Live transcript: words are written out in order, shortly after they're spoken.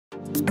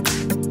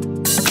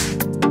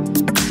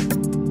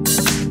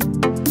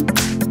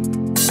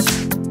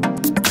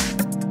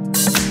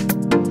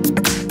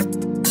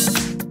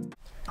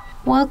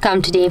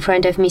Welcome. Today in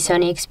front of me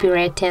SONY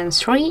Xperia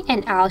 10.3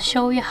 and I'll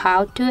show you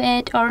how to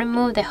add or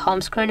remove the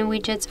home screen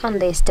widgets on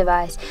this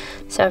device.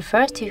 So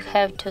first you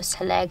have to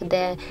select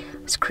the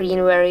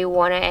screen where you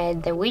want to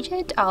add the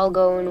widget. I'll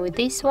go in with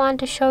this one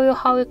to show you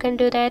how you can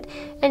do that,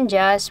 and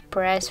just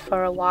press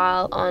for a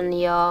while on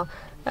your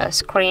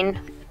screen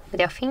with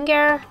your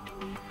finger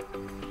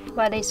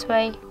by this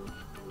way.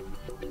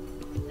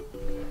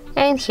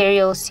 And here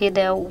you'll see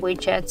the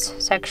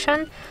widgets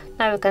section.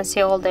 Now you can see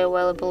all the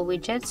available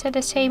widgets at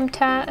the same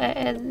time.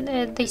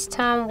 At this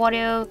time, what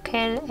you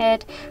can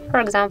add, for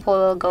example,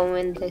 we'll go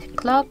in the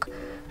clock.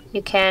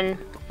 You can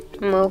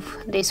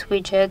move this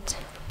widget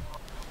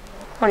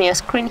on your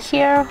screen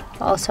here,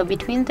 also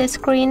between the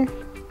screen.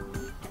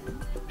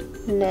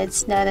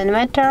 That doesn't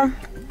matter.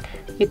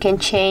 You can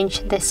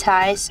change the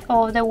size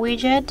of the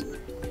widget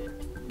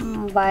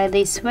by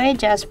this way.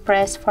 Just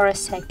press for a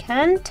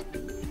second.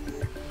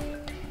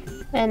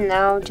 And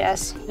now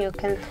you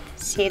can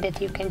see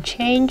that you can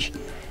change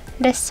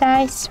the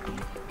size.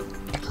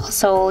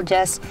 Also, we'll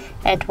just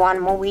add one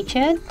more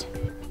widget,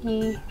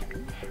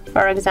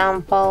 for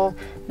example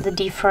the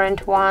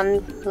different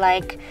one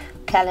like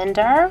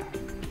calendar,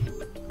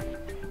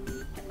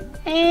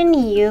 and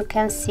you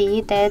can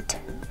see that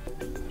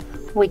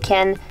we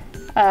can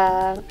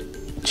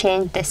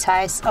change the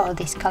size of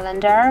this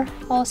calendar,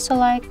 also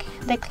like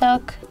the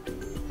clock,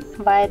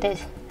 by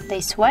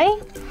this way.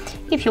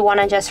 If you want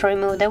to just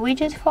remove the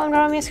widget from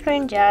your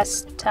screen,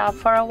 just tap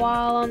for a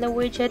while on the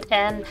widget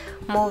and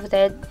move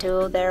that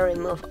to the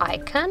remove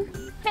icon,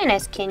 and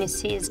as can you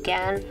see, it's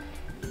gone.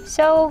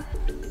 So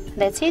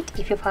that's it.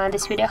 If you found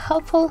this video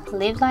helpful,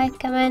 leave like,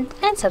 comment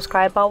and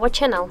subscribe our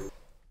channel.